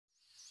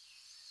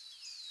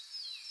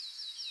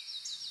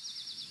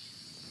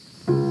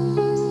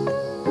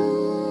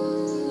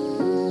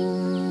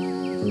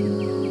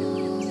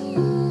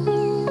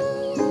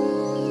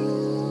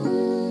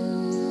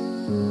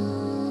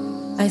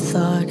I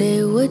thought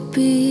it would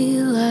be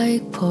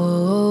like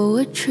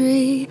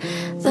poetry,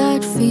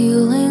 that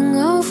feeling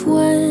of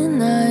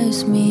when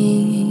eyes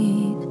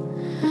meet.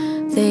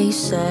 They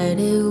said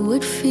it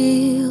would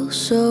feel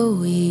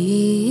so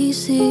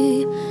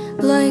easy,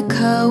 like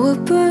how a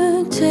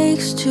bird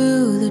takes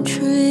to the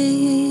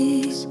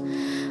trees.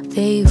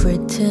 They've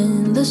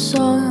written the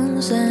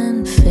songs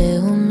and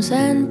films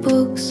and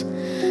books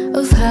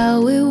of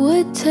how it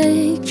would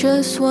take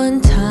just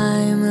one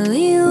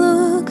timely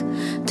look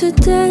to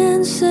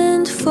dance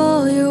and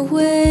fall your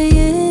way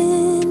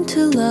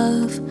into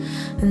love.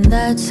 And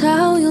that's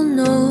how you'll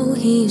know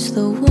he's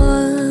the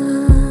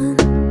one.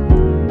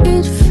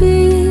 It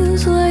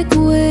feels like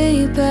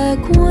way back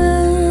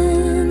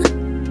when.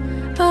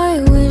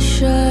 I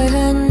wish I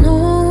had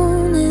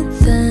known it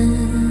then.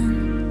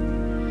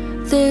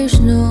 There's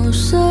no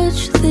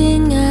such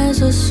thing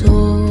as a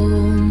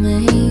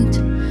soulmate,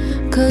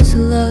 'cause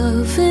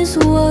love is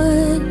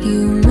what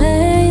you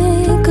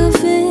make of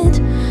it.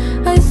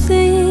 I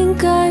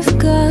think I've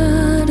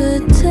got a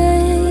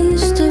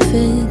taste of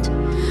it.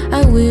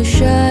 I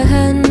wish I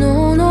had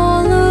known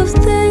all of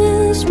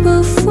this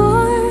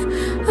before.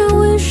 I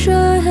wish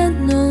I had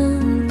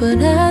known, but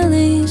at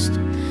least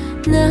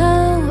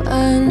now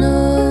I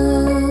know.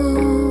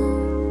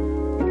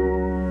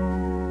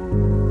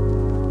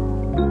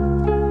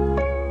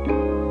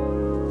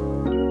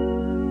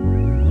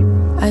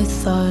 I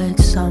thought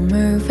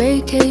summer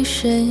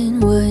vacation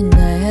would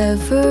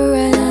never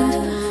end.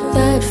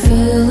 That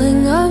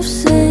feeling of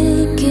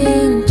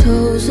sinking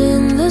toes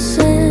in the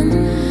sand.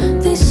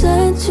 They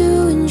said to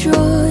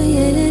enjoy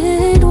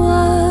it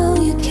while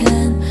you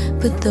can,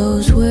 but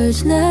those words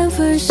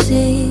never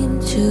seem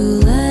to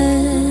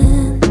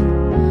land.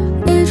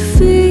 It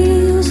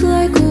feels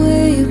like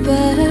way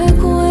back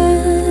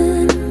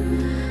when.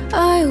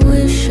 I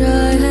wish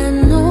I had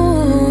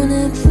known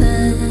it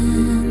then.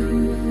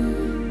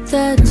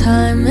 That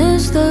time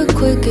is the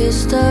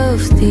quickest of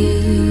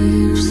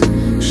thieves.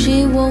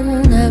 She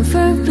won't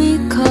ever be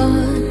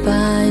caught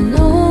by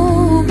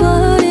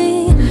nobody.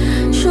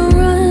 She'll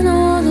run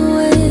all the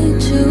way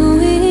to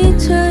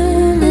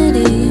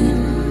eternity.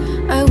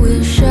 I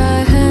wish I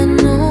had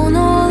known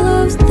all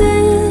of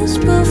this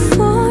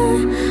before.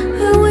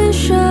 I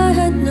wish I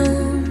had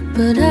known,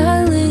 but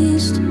at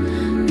least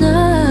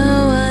now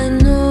I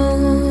know.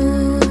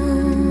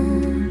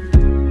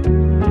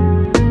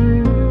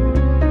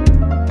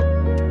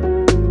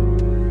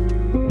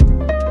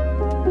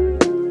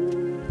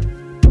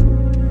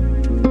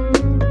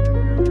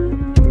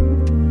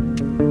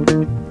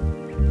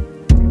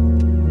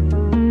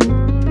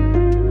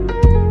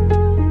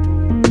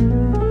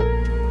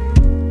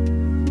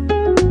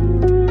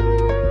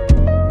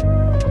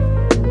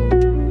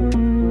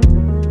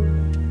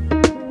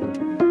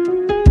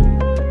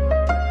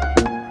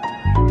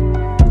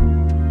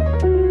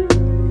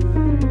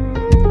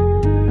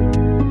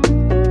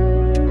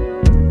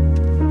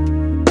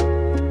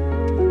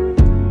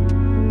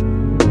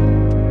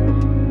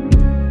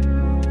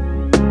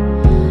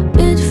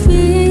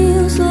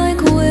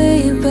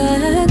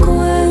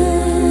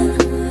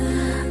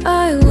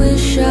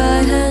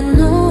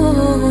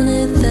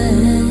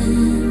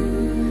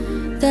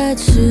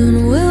 Soon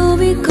we'll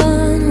be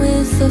gone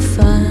with the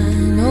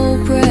final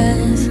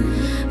breath,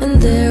 and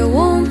there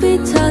won't be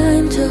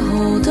time to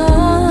hold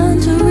on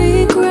to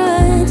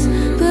regrets.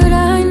 But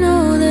I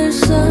know there's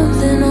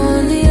something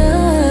on the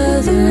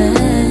other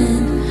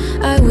end.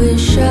 I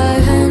wish I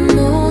had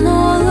known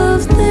all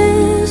of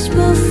this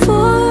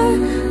before.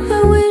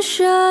 I wish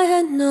I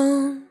had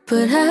known,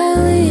 but at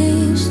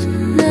least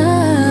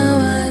now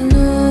I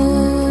know.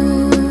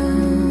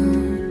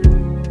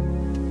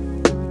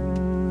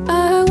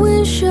 I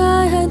wish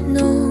I had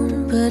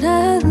known, but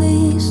at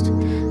least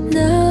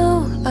now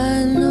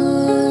I know.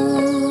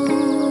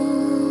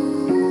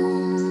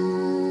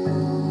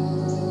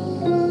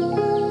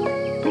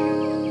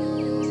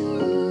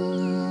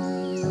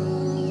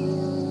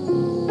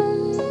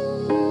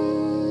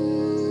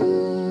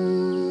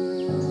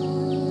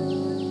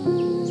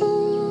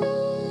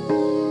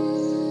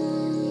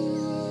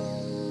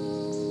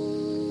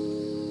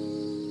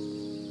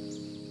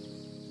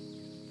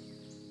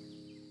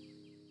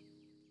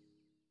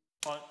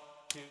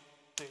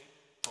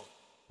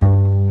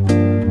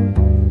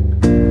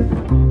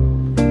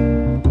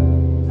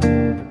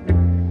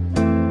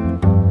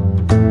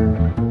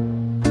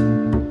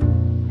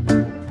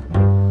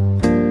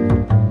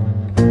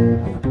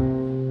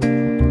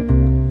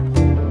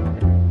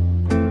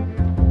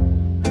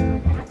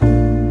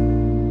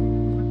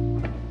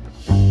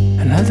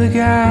 Another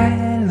guy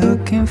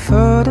looking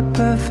for the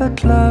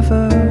perfect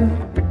lover,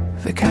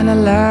 the kind of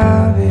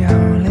love you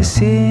only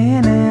see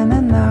in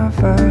a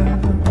novel.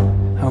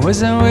 I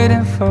wasn't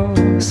waiting for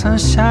some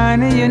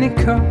shiny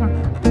unicorn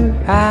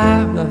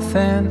out of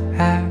thin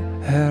air,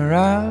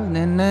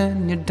 running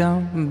and you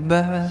don't.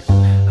 But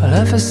all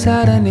of a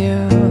sudden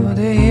you're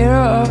the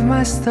hero of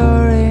my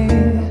story.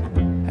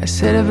 I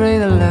celebrate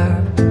the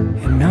love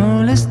you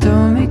only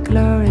stole me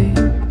glory.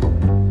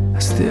 I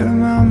still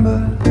remember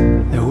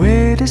the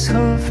way this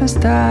whole thing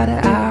started,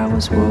 I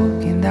was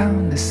walking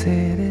down the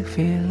city,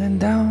 feeling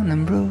down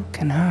and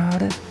broken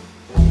hearted.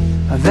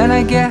 Then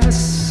I guess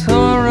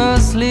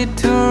sorrows lead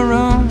to a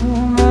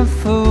room, a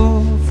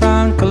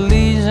full-front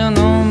collision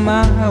on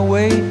my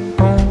way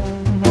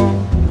home.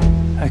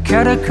 I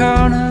cut a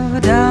corner,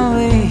 down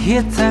we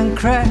hit and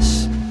crash.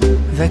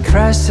 The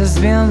crash has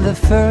been the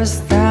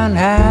first and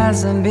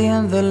hasn't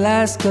been the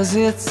last, 'cause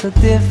it's a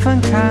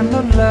different kind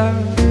of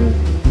love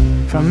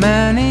from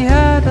any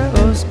other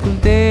old school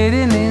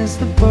dating is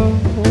the boat.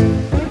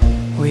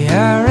 We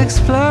are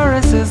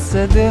explorers, it's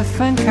a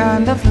different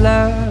kind of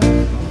love.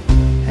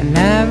 And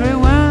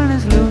everyone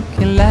is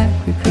looking like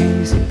we're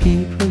crazy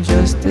people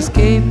just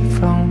escaping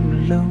from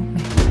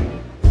lonely.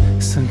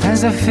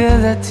 Sometimes I feel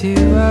that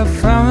you are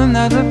from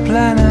another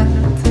planet.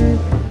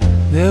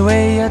 The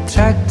way you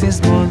attract these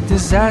small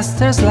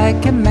disasters like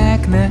a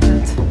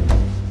magnet.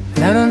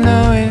 And I don't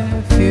know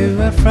if you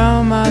are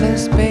from outer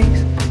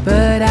space,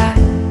 but I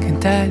can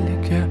tell you,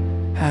 girl,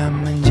 I'm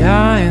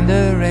enjoying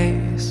the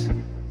race.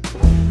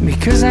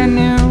 Because I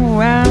knew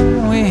when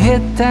we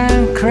hit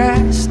and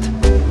crashed,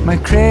 my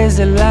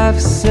crazy love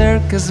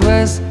circus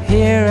was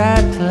here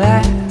at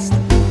last.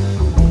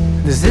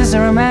 This is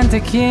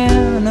romantic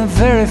in a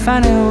very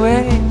funny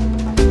way.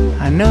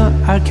 I know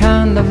our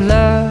kind of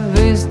love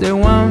is the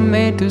one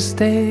made to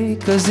stay,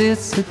 'cause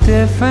it's a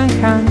different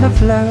kind of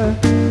love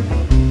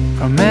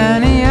from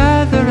any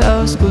other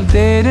old school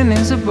dating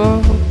is a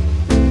boat.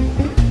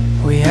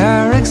 We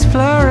are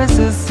explorers,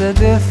 it's a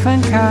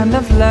different kind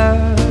of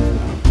love.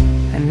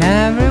 And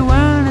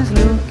everyone is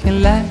looking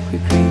like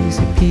we're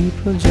crazy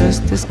people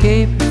just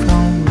escaping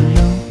from the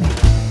lonely.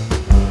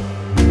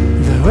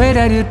 The way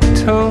that you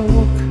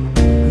talk,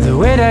 the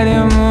way that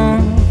you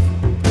move,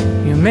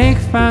 you make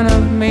fun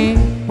of me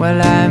while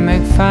I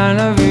make fun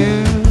of you.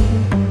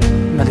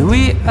 But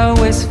we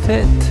always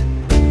fit,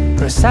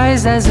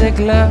 precise as a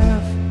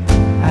glove.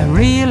 I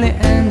really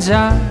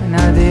enjoy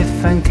a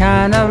different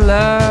kind of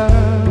love.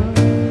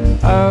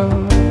 Oh,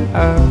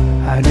 oh,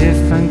 a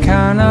different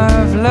kind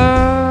of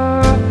love.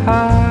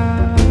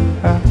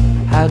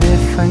 A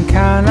different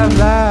kind of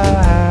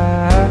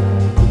love.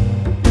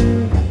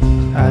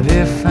 A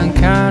different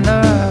kind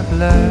of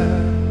love.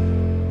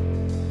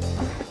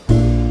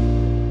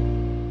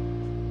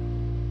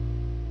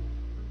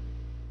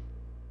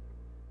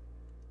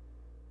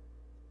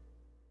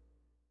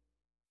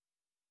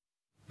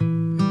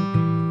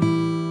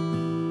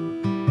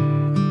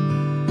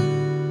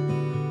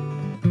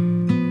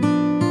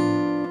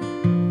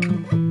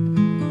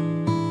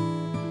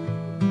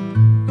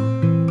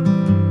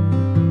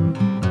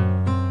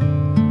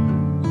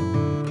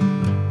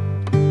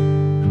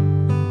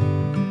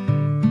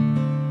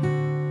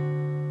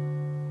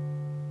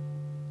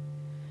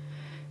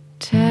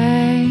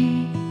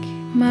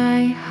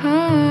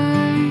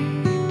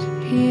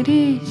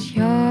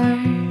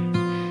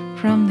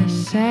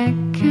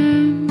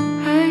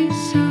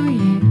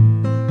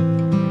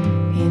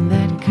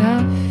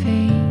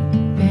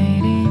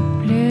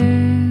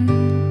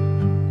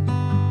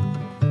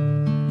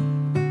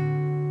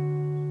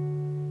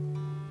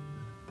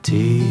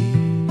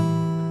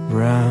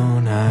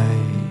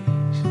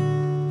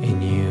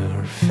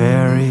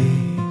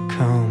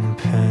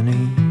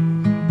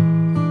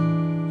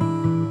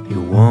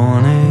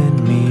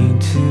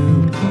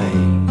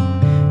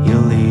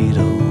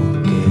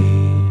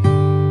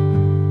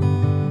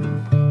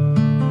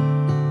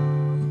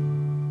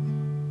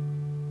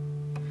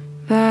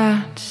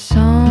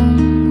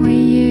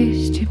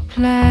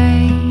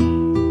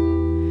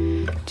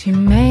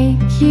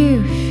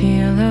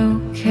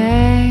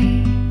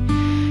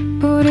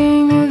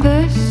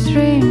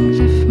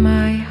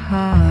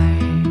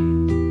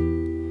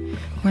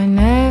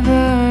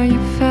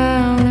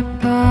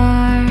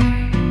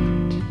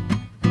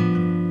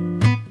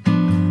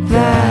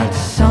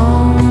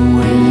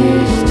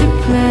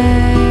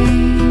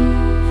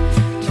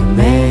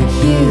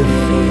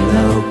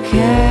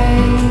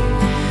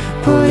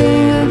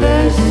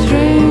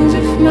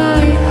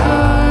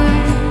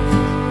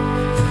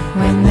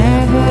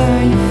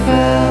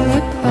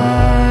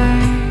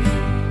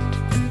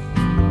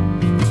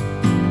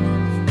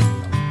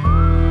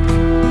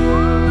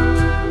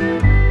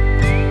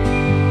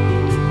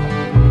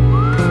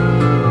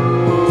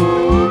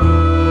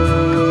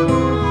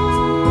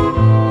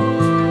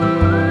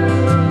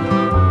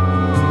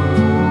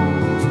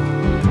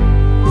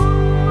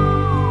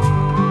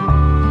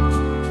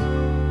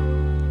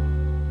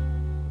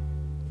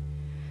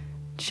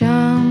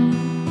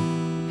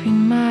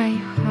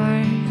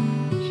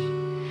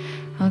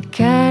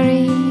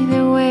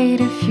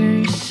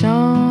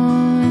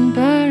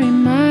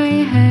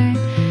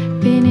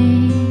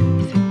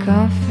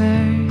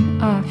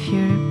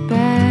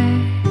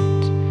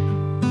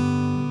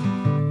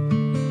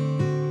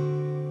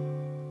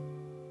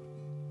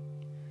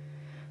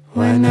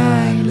 When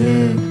I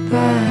look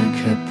back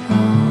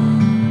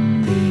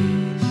upon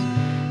these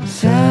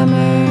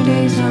summer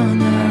days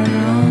on our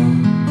own,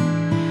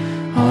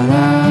 all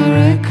our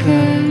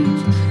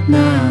records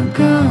now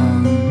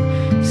gone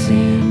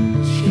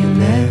since you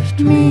left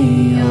me.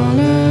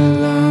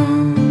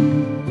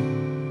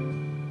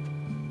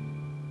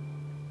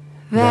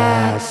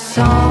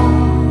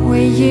 song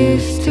we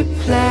used to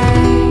play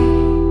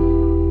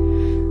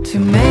to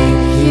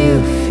make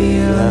you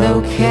feel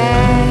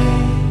okay,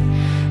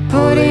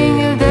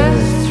 putting the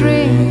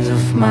strings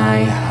of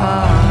my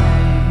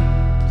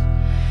heart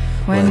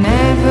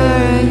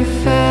whenever you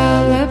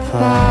fell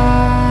apart.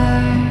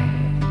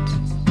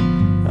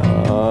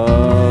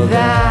 Oh,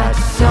 that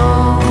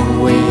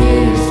song we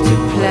used to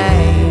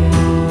play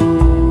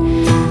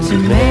to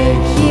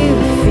make you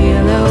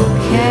feel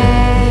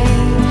okay,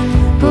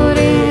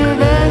 putting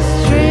the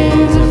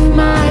strings of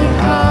my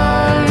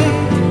heart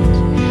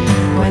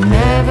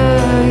whenever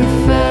you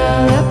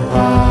fell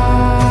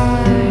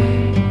apart.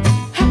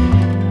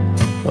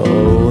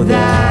 Oh,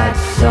 that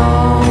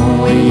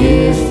song we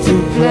used to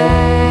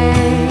play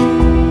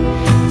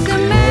to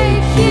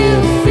make you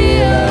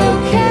feel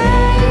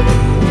okay,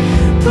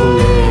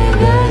 pulling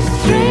the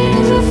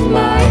strings of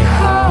my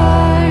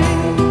heart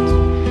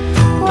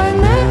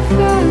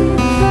whenever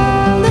you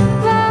fell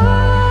apart.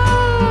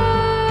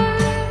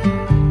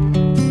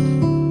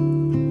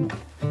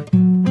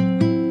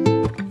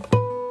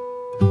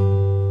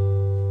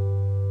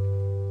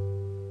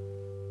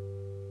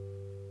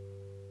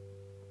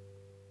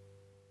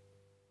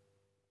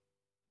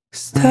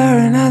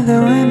 Staring out the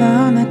window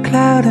on a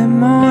cloudy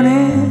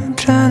morning,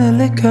 trying to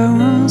lick our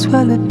wounds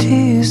while the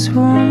tea is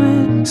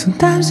warming.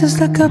 Sometimes it's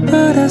like a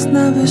bird that's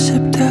never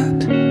shipped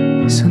out.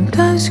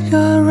 Sometimes you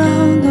go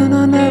around on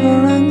a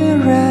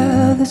never-ending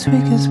rail. This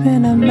week has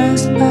been a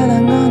mess, but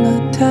I'm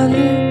gonna tell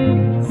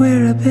you,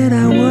 we're a bit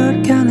at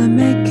work, gonna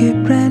make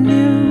it brand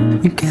new.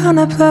 We're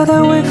gonna plot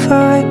a way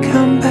for a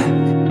comeback.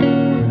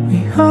 We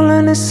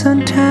only need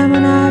some time,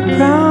 and I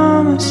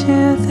promise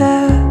you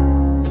that,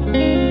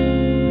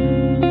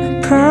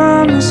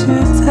 promise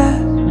you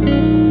that,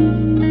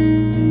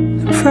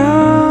 I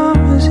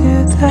promise you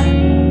that.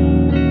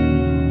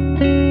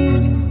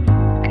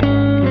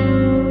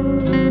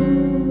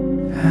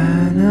 I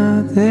know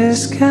this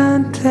can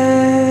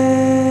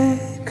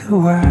take a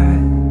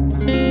while,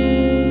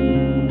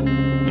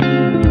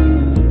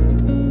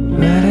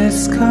 but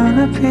it's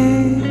gonna be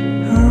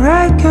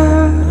alright,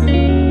 girl.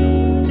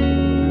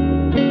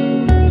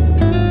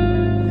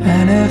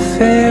 And if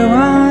it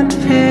won't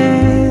be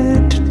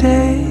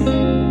today,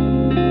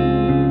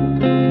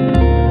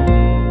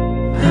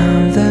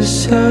 the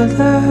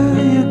shoulder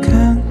you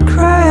can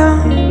cry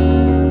on.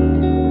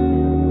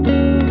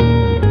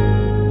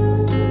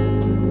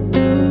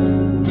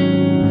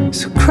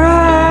 So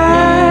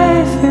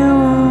cry if you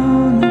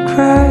wanna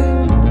cry.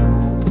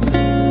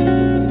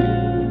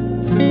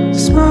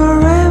 Small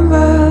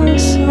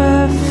rainbows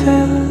will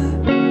fill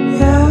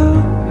your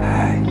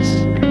eyes.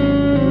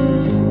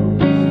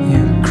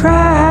 You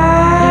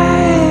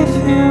cry if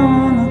you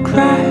wanna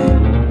cry.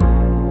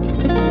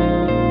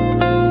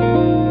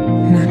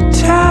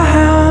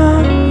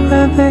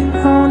 Be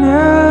on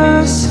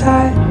your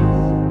side.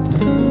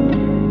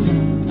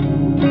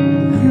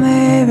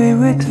 Maybe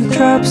with the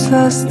drops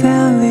lost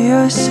in the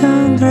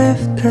ocean,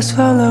 drifters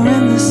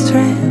following the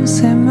streams,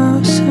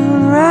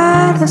 emotion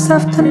riders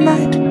of the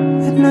night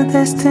with no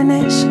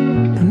destination.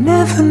 Don't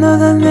never know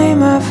the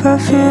name of our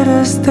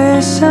future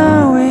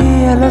station. We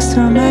are lost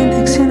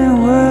romantics in a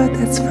world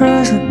that's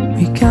frozen.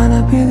 We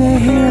gonna be the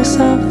heroes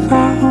of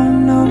our own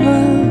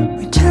novel.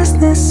 We just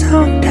need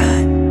some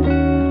time.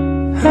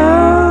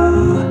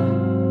 Oh,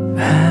 I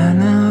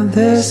know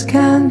this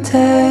can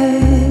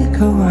take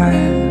a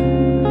while,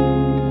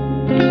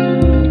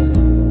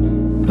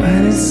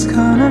 but it's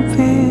gonna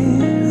be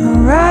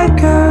alright,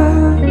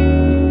 girl.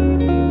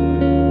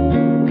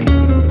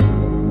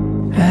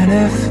 And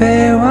if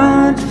it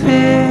won't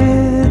be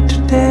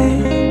today,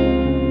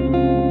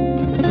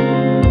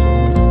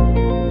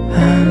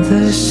 I'm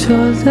the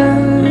shoulder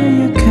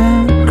you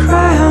can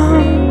cry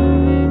on.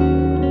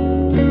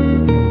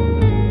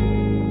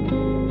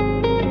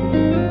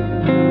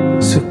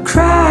 So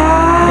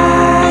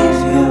cry if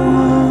you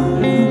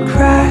wanna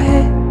cry.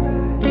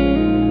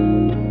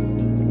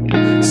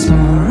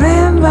 Small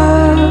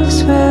rainbows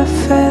will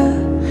fill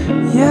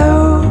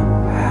your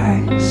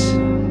eyes.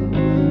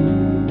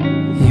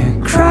 You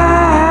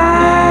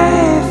cry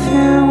if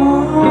you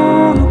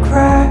wanna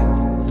cry,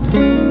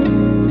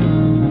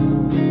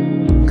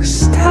 'cause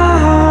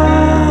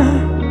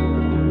time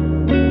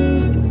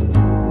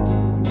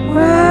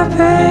will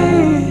be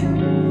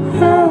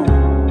on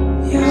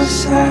your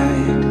side.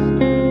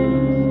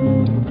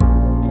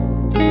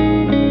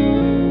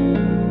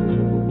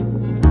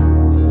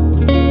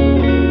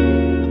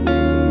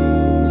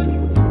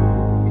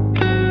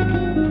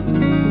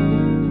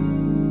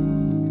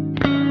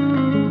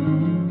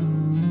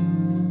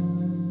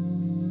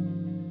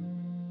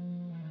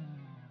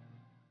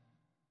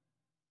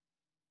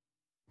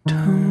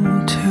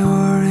 Don't you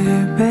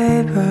worry,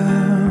 baby,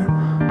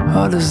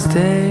 all those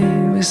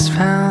days we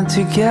spent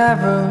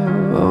together.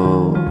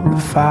 Oh,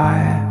 the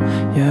fire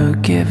you're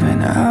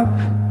giving up,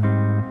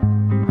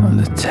 all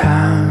the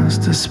times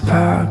the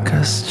spark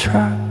has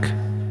struck.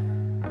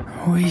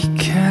 We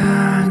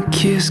can't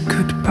kiss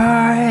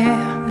goodbye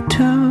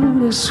to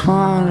those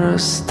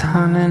wondrous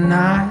stunning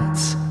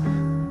nights.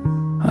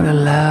 all the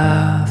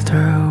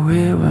laughter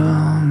we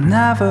will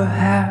never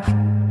have,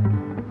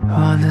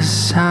 all the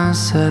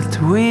sounds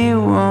that we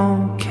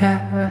won't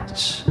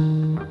catch.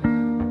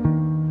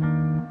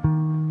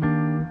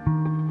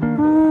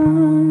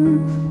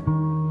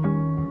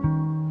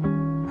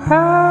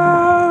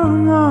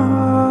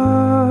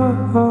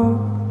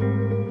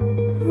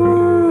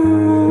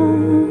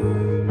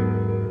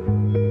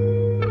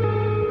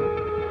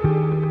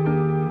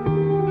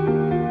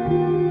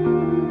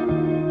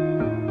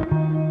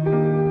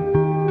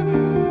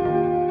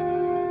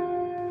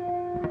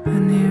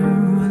 And you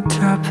will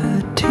drop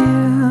a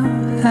tear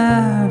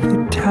every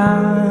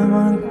time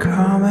I'm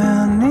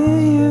coming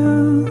near you.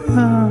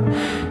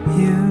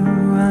 You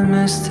will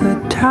miss the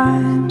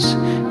times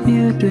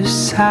you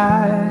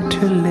decide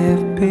to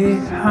leave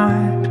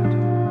behind.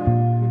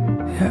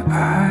 Yeah, I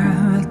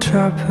will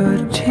drop a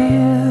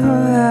tear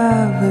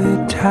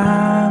every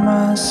time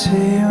I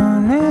see you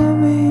near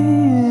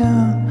me.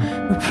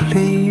 But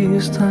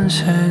please don't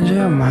change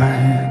your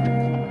mind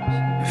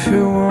if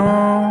you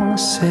wanna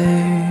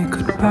say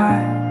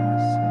goodbye.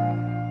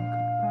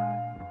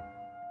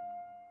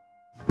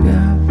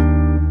 Yeah,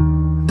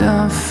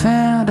 don't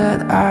think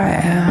that I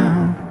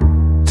am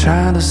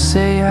trying to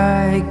say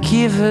I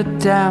give a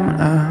damn.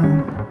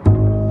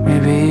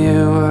 Maybe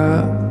you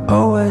were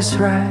always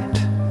right.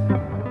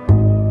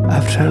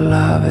 After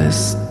love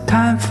it's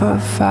time for a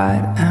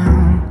fight.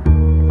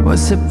 And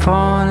what's the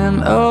point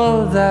in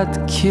all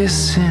that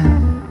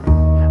kissing?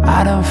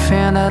 I don't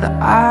think that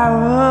I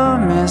will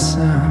miss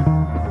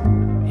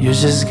him. You're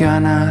just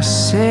gonna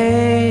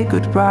say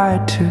goodbye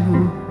to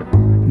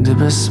the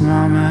best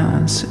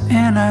moments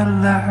in our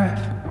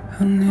life.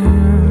 And you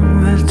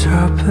will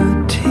drop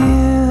a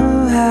tear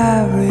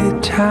every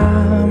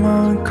time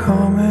I'm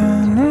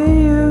coming near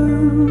you.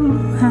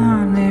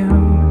 And you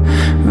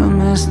will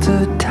miss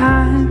the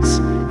times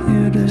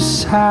you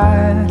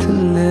decide to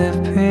leave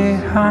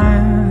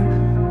behind.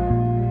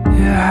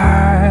 Yeah,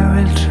 I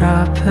will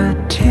drop a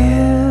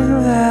tear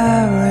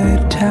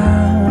every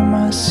time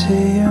I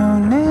see you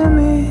near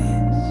me.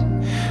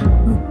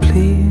 But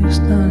please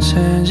don't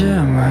change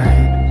your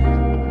mind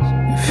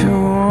if you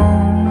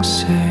won't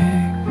say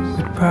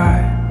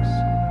goodbye.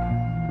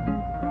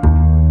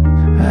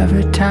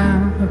 Every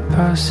time I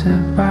pass you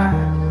by,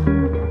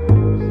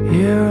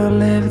 you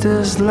leave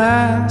this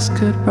last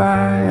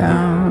goodbye.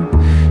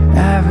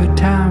 Every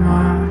time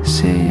I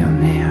see you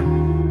near,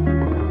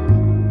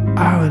 I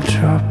will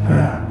drop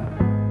a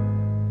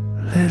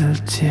little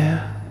tear.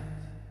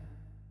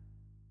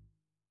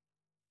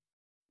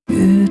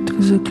 It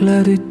was a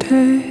cloudy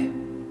day,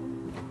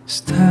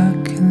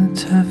 stuck in a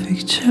traffic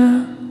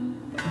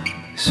jam,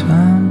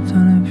 swamped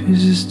on a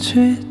busy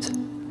street.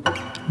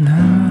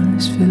 Now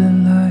it's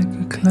feeling like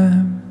a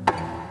climb,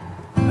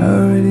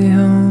 already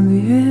on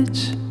the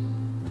edge,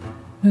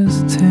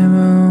 just timber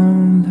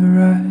on the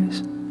rise.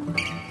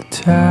 The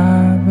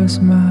driver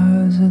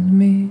smiles at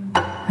me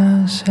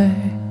and say,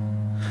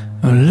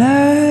 oh,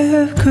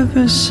 life could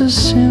be so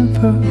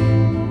simple,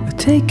 but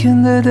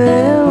taking the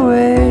day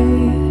away,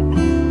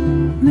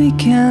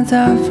 making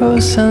time for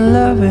some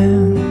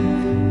loving,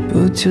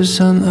 put your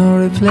son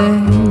on replay.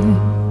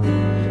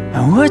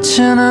 I'm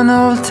watching an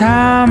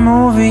old-time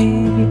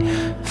movie,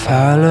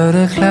 follow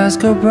the clouds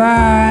go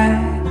by,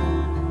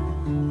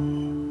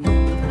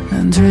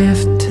 and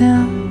drift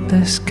in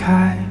the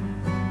sky.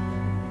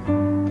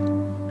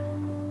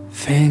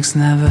 Things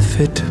never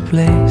fit to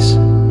place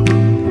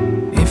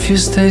if you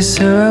stay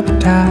so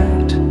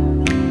uptight.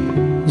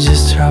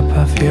 Just drop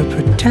off your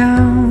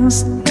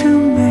pretends to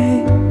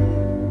make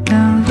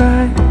them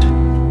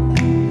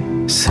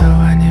right. So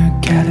when you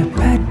get a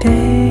bad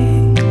day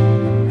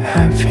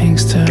and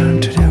things turn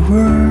to the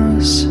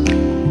worst,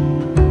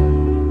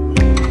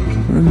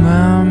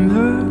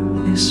 remember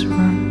these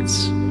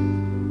words.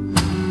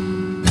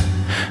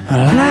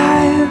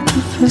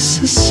 Life is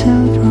so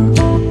simple,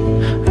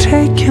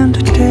 taking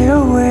the day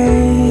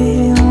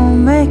away,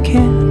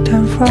 making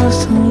time for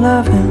some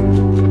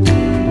loving,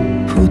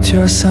 put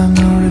your song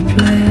on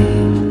replay.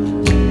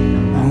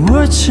 I'm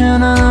watching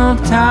an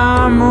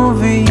old-time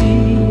movie,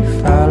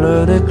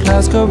 follow the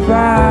clouds go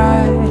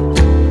by,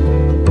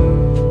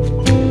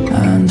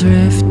 and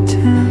drift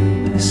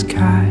in the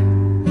sky.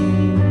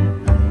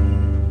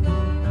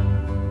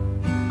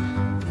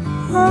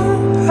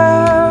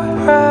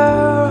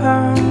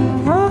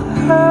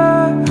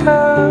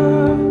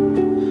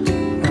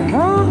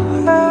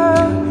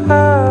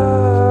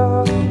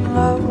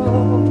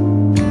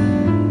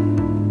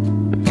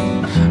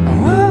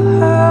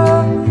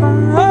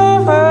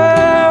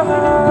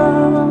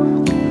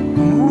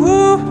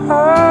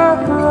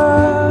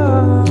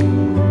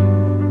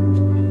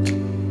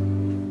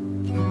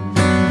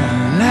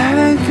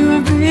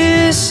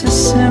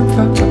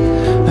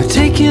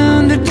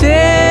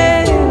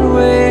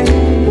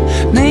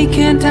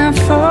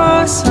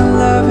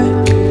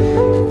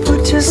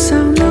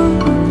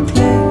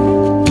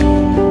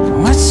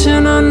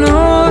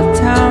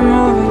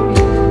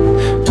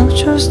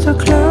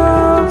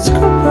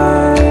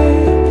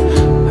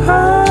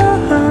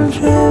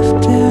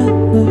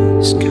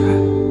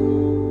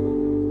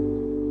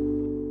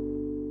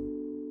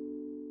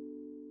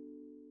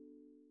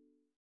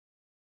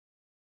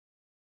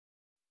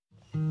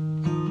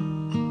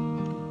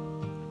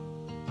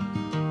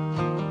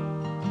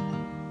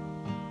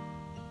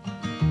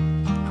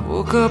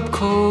 Woke up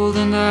cold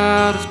and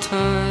out of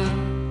touch.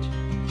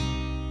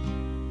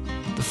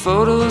 The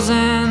photos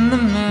and the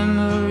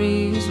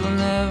memories will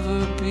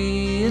never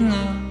be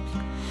enough.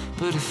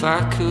 But if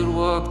I could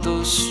walk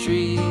those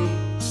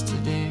streets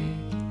today,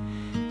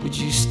 would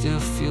you still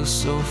feel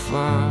so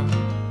far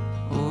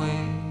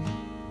away?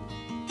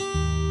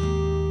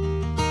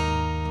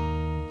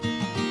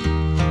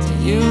 Do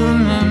you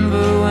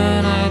remember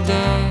when I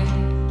died?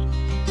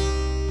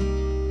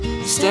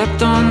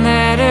 Stepped on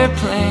that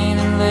airplane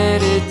and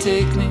let it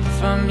take me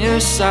from your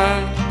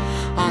side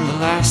on the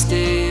last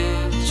day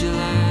of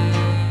July,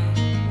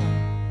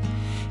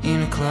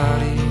 in a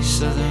cloudy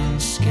southern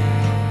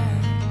sky.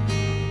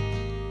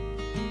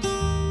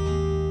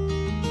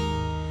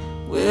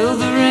 Will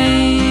the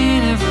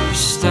rain ever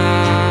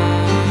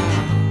stop?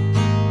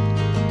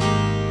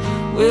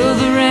 Will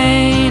the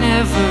rain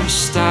ever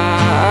stop?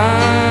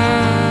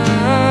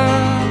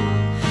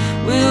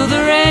 Will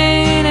the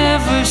rain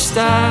ever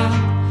stop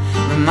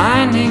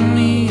reminding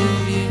me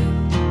of you?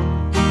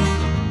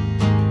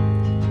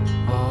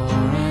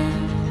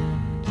 Orange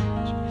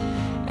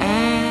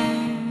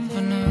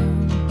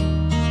Avenue.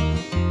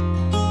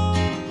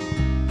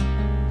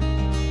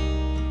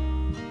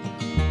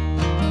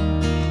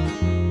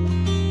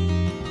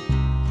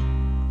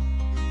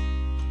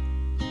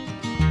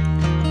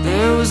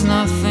 There was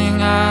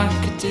nothing I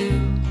could do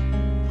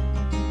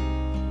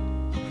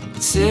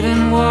but sit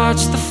and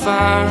watch the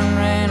fire and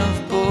rain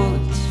of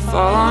bullets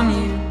fall on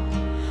you.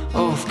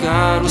 Oh, if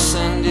God will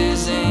send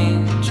His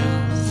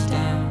angels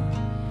down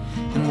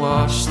and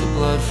wash the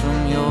blood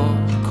from your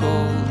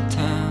cold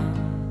town.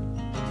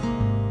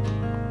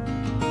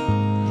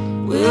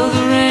 Will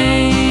the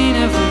rain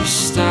ever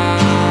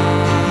stop?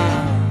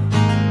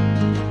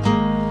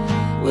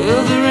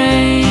 Will the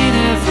rain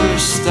ever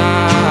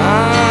stop?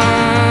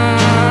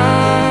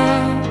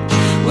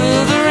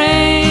 Will the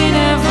rain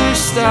ever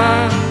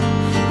stop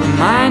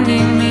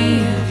reminding me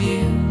of you?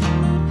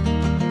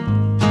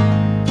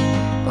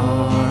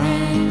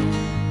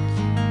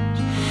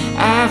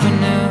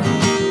 Avenue.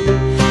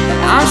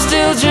 I'm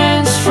still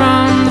drenched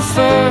from the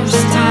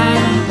first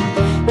time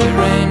it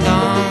rained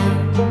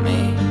on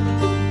me.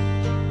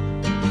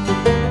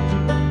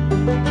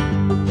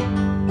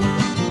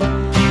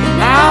 And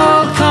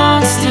now a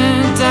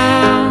constant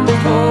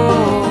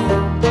downpour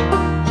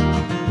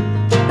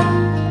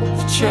of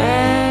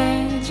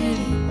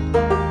tragedy.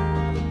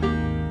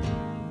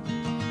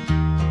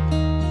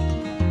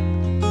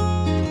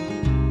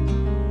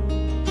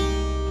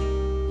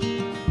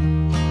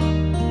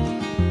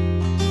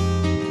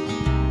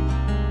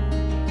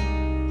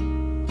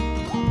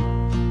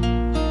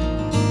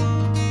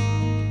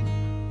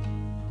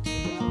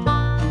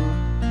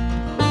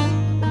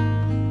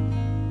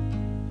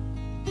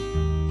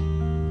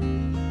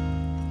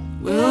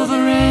 Will the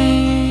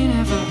rain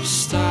ever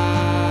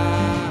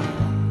stop?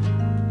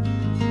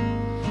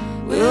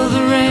 Will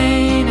the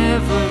rain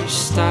ever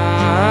stop?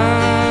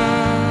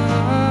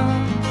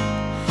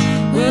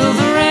 Will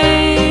the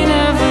rain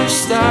ever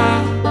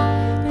stop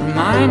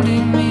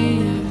reminding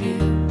me of you?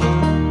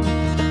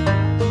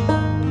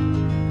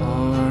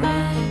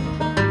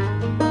 Orange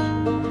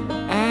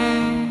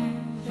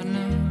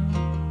Avenue.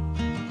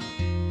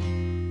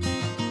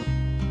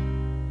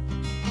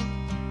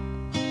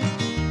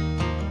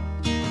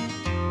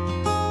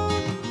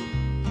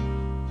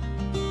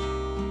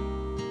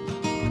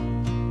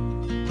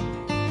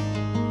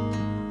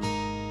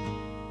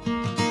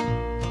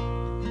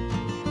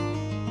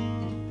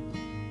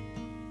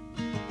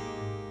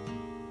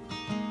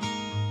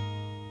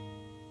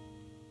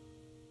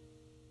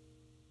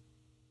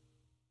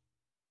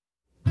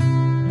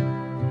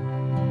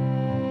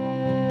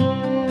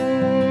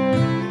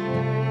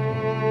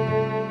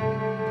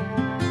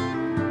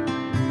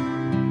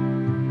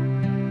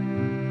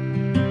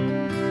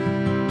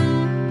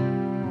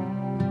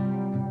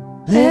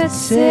 Let's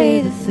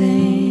say the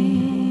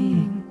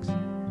things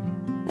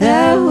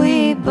that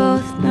we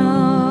both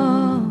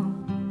know.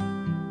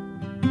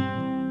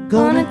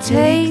 Gonna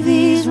take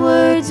these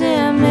words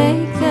and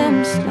make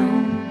them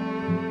stone.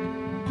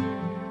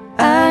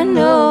 I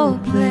know a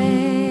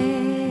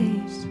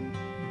place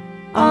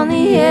on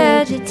the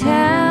edge of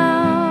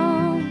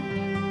town.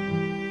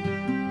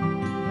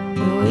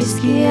 The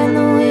whiskey and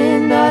the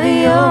wind are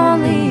the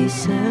only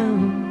sound.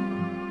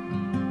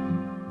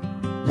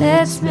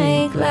 Let's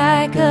make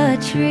like a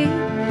tree,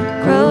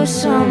 grow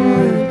some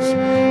roots,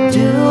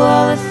 do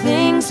all the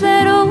things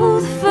that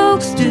old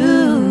folks do.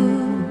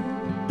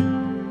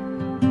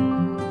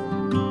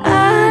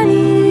 I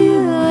need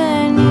you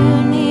and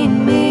you need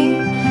me.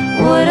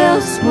 What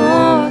else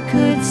more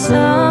could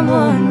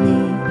someone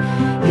need?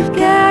 You've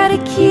got a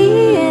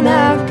key and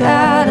I've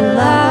got a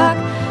lock.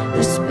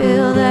 Let's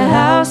build a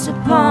house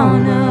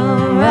upon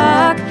a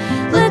rock.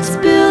 Let's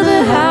build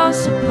a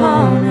house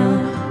upon a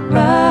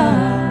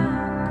rock.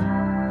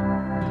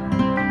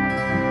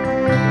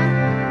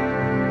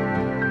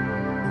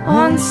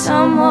 Want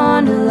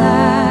someone to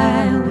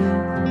lie with,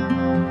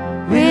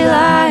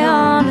 rely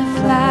on to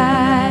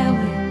fly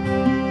with.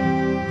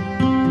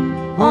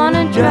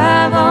 Wanna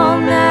drive all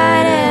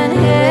night and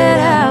head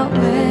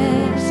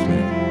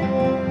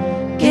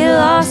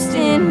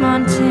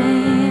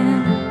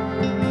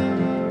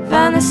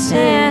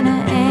Santa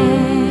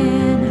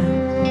Ana.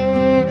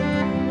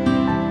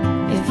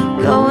 If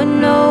we're going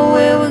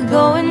nowhere, we're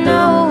going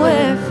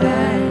nowhere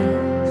fast.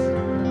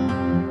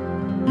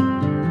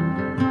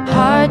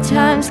 Hard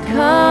times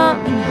come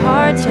and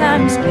hard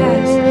times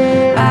pass.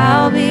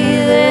 I'll be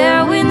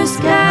there when the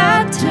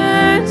sky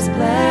turns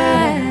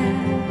black.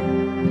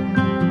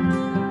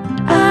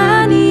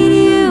 I need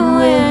you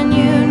when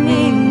you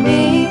need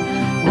me.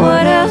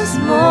 What else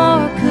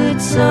more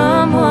could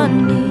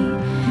someone need?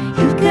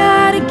 You've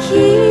got a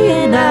key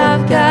and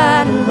I've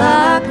got a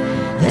lock.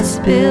 Let's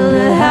build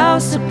a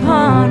house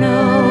upon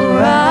a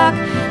rock.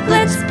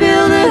 Let's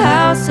build a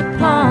house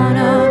upon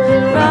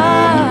a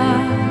rock.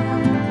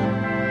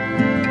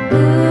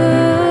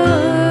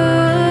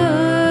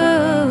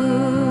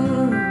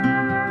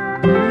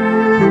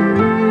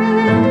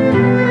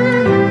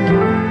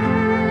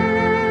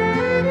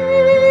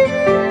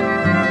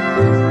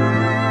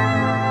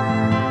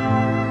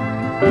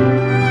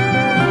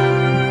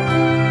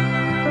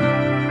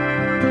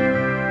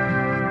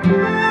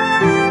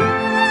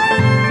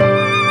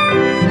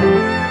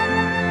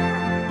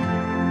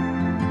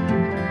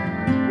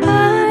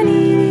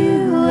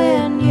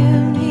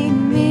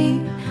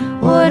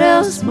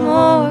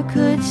 More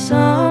could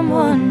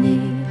someone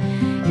need?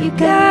 You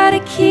got a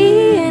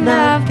key and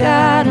I've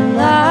got a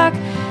lock.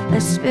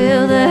 Let's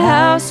build a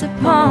house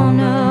upon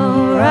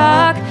a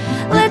rock.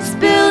 Let's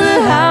build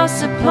a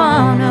house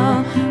upon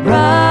a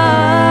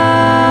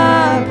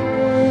rock.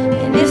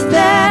 And if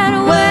that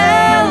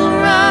well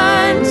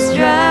runs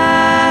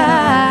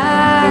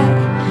dry,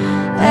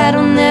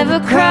 that'll never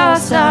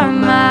cross our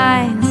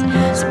minds.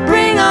 So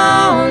bring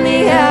on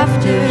the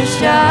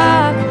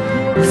aftershock.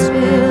 Let's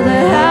build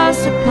a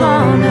house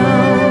upon a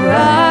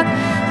rock.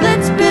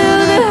 Let's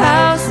build a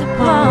house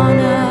upon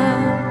a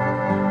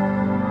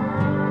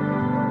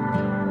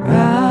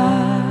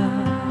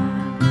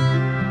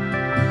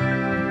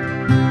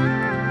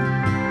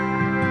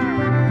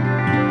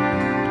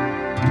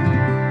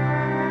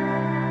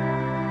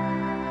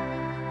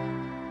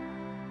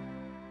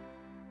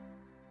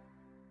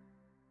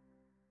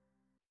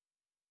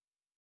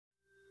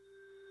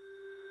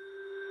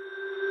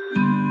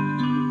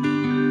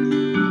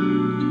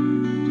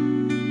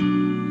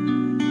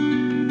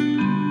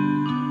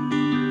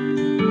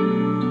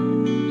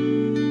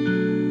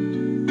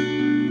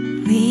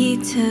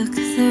took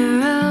the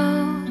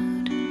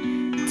road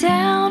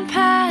down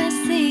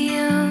past the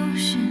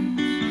ocean,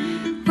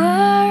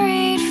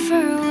 worried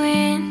for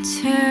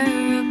winter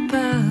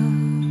above.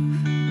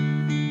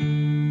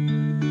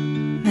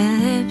 My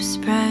lips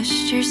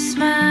brushed your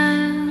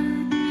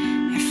smile,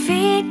 our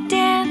feet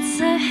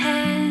dance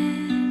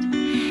ahead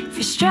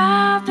for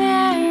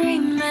Strawberry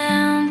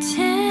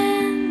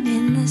Mountain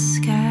in the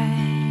sky.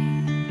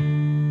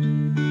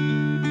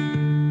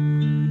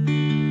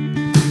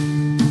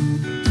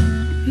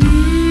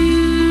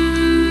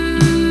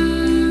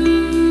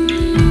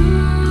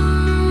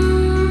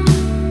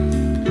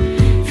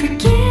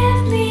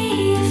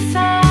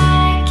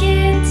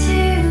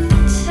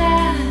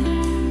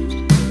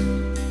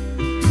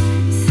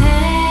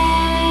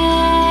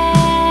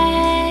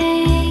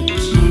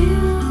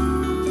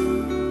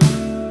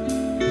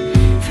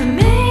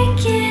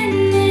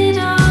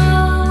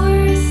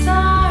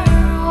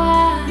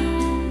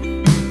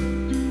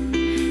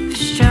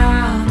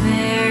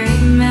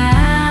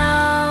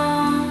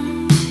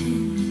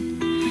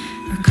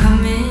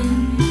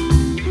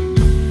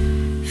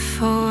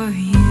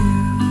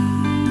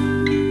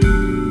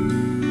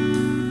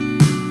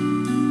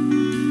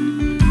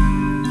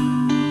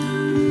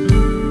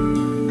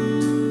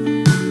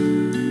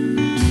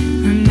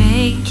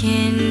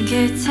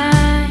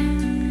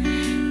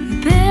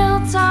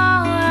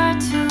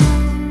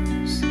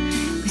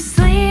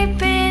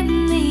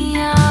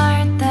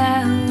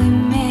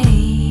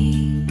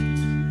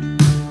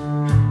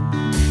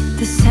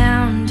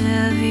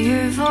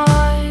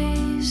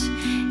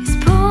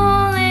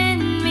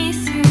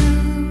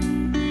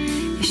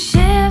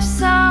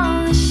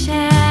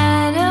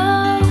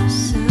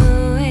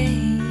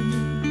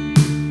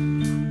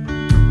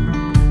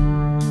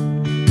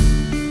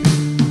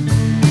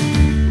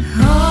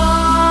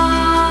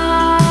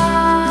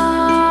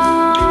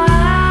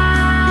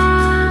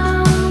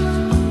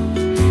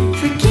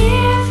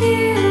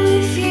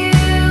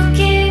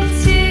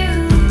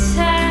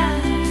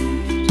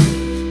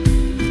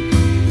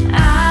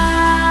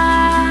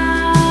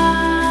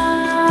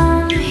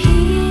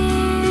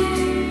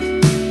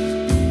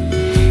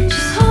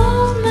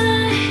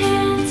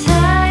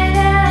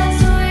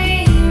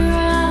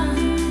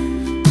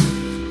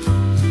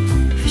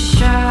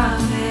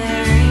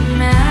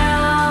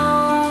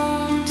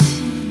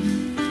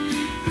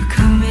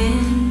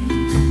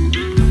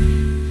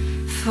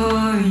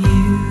 For you.